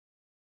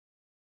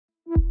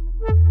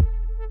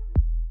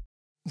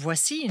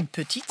Voici une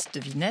petite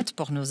devinette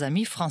pour nos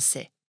amis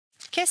français.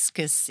 Qu'est-ce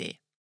que c'est?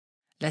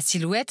 La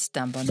silhouette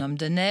d'un bonhomme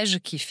de neige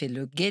qui fait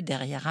le guet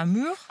derrière un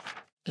mur?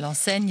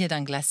 L'enseigne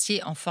d'un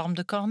glacier en forme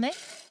de cornet?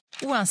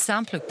 Ou un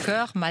simple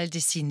cœur mal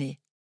dessiné?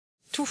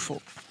 Tout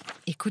faux.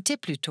 Écoutez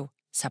plutôt,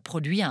 ça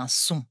produit un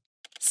son.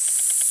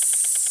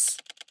 Sss.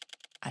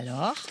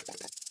 Alors,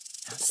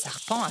 un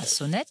serpent à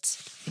sonnette?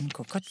 Une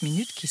cocotte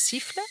minute qui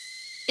siffle?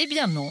 Eh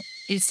bien non,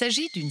 il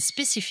s'agit d'une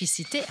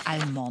spécificité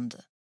allemande.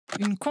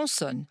 Une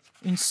consonne,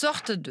 une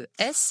sorte de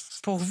S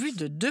pourvue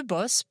de deux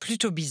bosses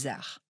plutôt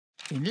bizarres.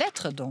 Une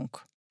lettre donc.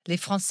 Les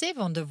Français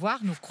vont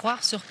devoir nous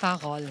croire sur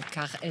parole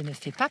car elle ne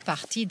fait pas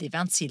partie des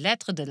 26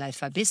 lettres de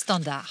l'alphabet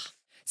standard.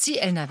 Si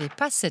elle n'avait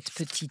pas cette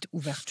petite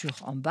ouverture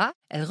en bas,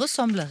 elle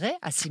ressemblerait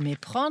à s'y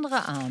méprendre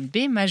à un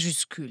B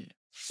majuscule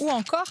ou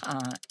encore à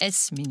un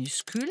S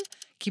minuscule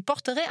qui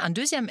porterait un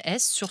deuxième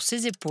S sur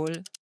ses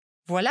épaules.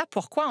 Voilà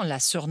pourquoi on la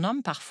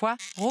surnomme parfois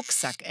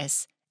Rucksack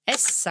S,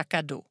 S sac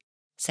à dos.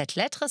 Cette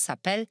lettre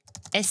s'appelle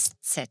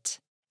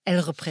Eszett. Elle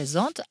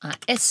représente un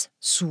S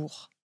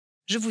sourd.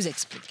 Je vous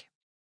explique.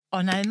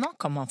 En allemand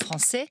comme en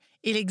français,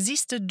 il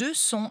existe deux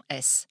sons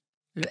S.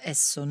 Le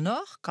S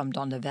sonore, comme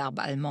dans le verbe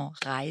allemand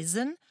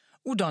reisen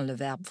ou dans le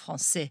verbe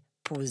français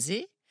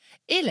poser,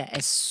 et le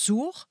S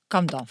sourd,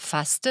 comme dans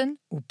fasten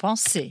ou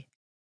penser.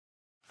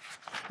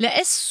 Le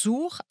S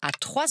sourd a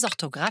trois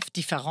orthographes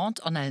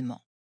différentes en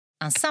allemand.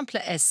 Un simple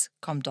S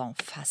comme dans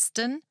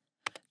fasten,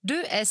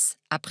 deux S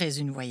après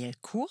une voyelle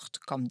courte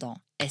comme dans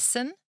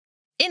essen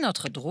et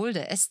notre drôle de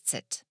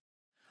Eszett.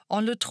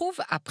 On le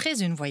trouve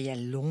après une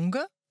voyelle longue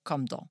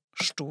comme dans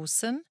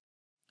stoßen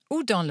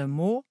ou dans le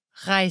mot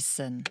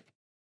reißen.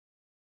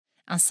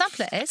 Un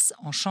simple S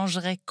en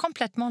changerait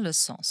complètement le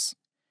sens.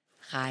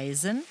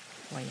 Reisen,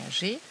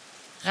 voyager,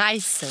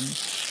 reißen,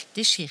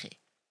 déchirer.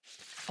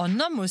 On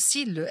nomme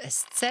aussi le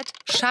Eszett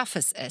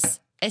scharfes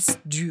S, S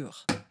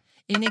dur.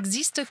 Il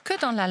n'existe que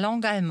dans la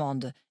langue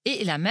allemande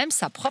et il a même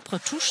sa propre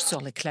touche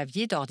sur le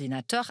clavier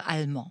d'ordinateur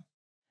allemand.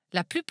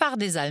 La plupart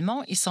des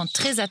Allemands y sont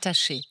très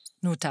attachés,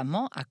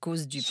 notamment à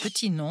cause du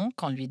petit nom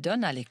qu'on lui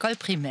donne à l'école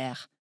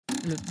primaire,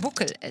 le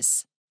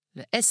Buckel-S,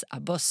 le S à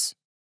bosse.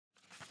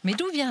 Mais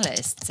d'où vient le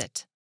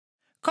Eszett?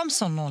 Comme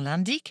son nom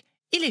l'indique,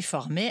 il est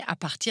formé à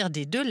partir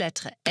des deux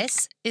lettres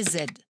S et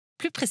Z,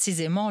 plus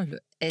précisément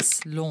le S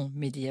long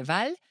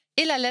médiéval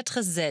et la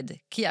lettre Z,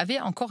 qui avait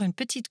encore une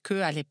petite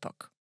queue à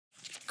l'époque.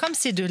 Comme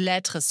ces deux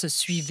lettres se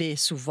suivaient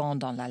souvent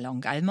dans la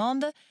langue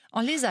allemande, on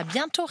les a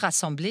bientôt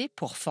rassemblées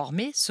pour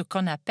former ce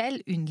qu'on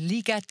appelle une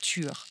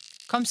ligature,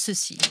 comme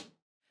ceci.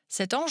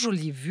 Cette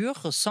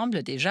enjolivure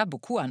ressemble déjà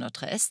beaucoup à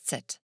notre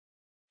Eszett.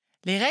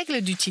 Les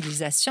règles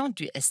d'utilisation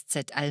du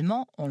Eszett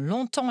allemand ont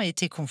longtemps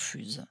été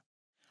confuses.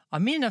 En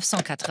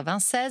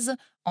 1996,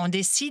 on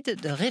décide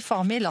de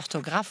réformer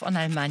l'orthographe en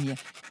Allemagne,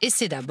 et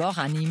c'est d'abord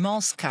un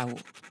immense chaos.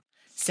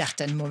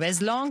 Certaines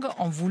mauvaises langues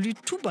ont voulu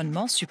tout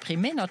bonnement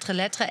supprimer notre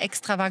lettre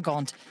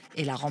extravagante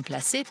et la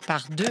remplacer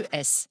par deux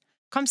S,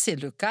 comme c'est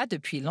le cas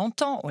depuis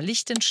longtemps au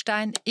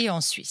Liechtenstein et en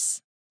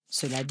Suisse.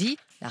 Cela dit,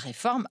 la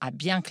réforme a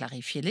bien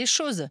clarifié les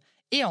choses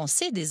et on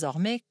sait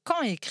désormais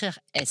quand écrire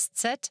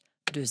Eszett,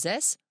 deux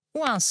S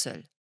ou un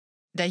seul.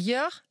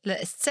 D'ailleurs, le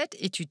Eszett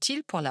est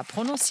utile pour la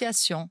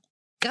prononciation.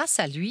 Grâce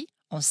à lui,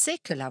 on sait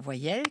que la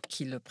voyelle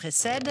qui le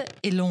précède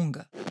est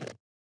longue.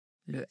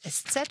 Le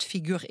Eszett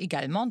figure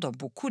également dans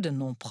beaucoup de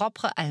noms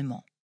propres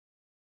allemands.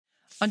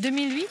 En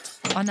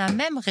 2008, on a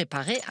même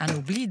réparé un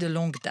oubli de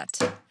longue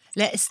date.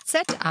 Le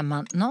Eszett a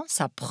maintenant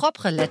sa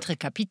propre lettre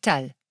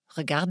capitale.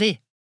 Regardez.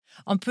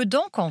 On peut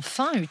donc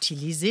enfin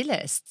utiliser le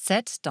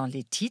Eszett dans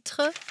les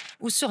titres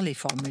ou sur les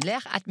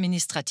formulaires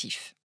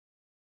administratifs.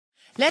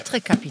 Lettre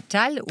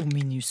capitale ou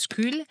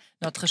minuscule,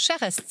 notre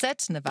cher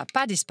Eszett ne va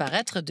pas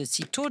disparaître de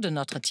sitôt de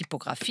notre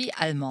typographie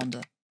allemande.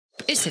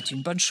 Et c'est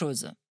une bonne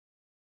chose.